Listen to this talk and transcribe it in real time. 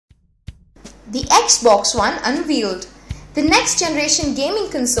the Xbox One unveiled. The next generation gaming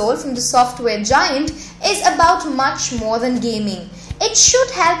console from the software giant is about much more than gaming. It should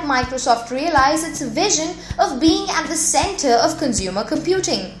help Microsoft realize its vision of being at the center of consumer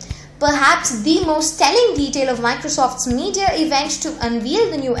computing. Perhaps the most telling detail of Microsoft's media event to unveil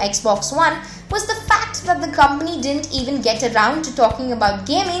the new Xbox One was the fact that the company didn't even get around to talking about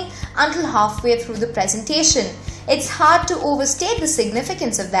gaming until halfway through the presentation. It's hard to overstate the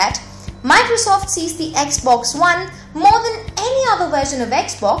significance of that. Microsoft sees the Xbox One more than any other version of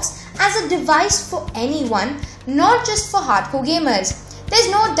Xbox as a device for anyone, not just for hardcore gamers.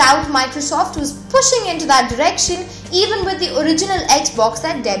 There's no doubt Microsoft was pushing into that direction even with the original Xbox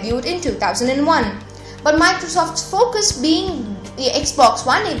that debuted in 2001. But Microsoft's focus being the Xbox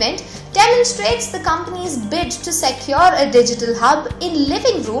One event demonstrates the company's bid to secure a digital hub in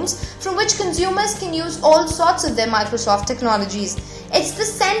living rooms from which consumers can use all sorts of their Microsoft technologies. It's the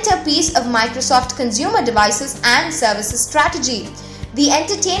centerpiece of Microsoft consumer devices and services strategy. The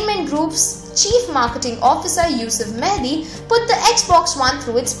entertainment group's Chief Marketing Officer Yusuf Mehdi put the Xbox One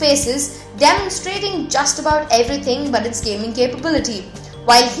through its paces, demonstrating just about everything but its gaming capability.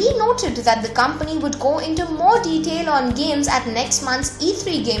 While he noted that the company would go into more detail on games at next month's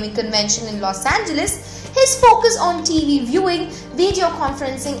E3 gaming convention in Los Angeles, his focus on TV viewing, video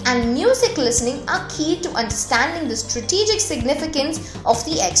conferencing and music listening are key to understanding the strategic significance of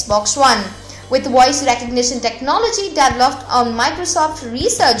the Xbox One. With voice recognition technology developed on Microsoft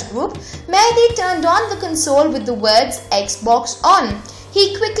Research Group, Mehdi turned on the console with the words Xbox On.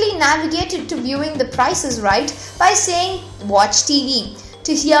 He quickly navigated to viewing The Price is Right by saying watch TV.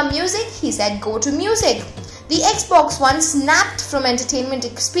 To hear music, he said go to music. The Xbox One snapped from entertainment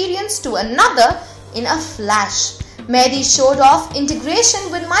experience to another in a flash. Mehdi showed off integration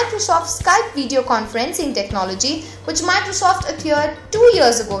with Microsoft Skype video conferencing technology, which Microsoft acquired 2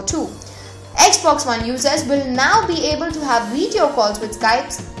 years ago too. Xbox One users will now be able to have video calls with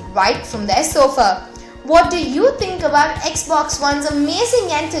Skype right from their sofa. What do you think about Xbox One's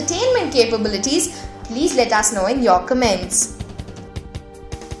amazing entertainment capabilities? Please let us know in your comments.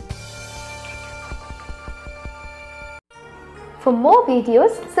 For more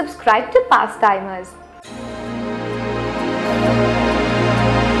videos, subscribe to Pasttimers.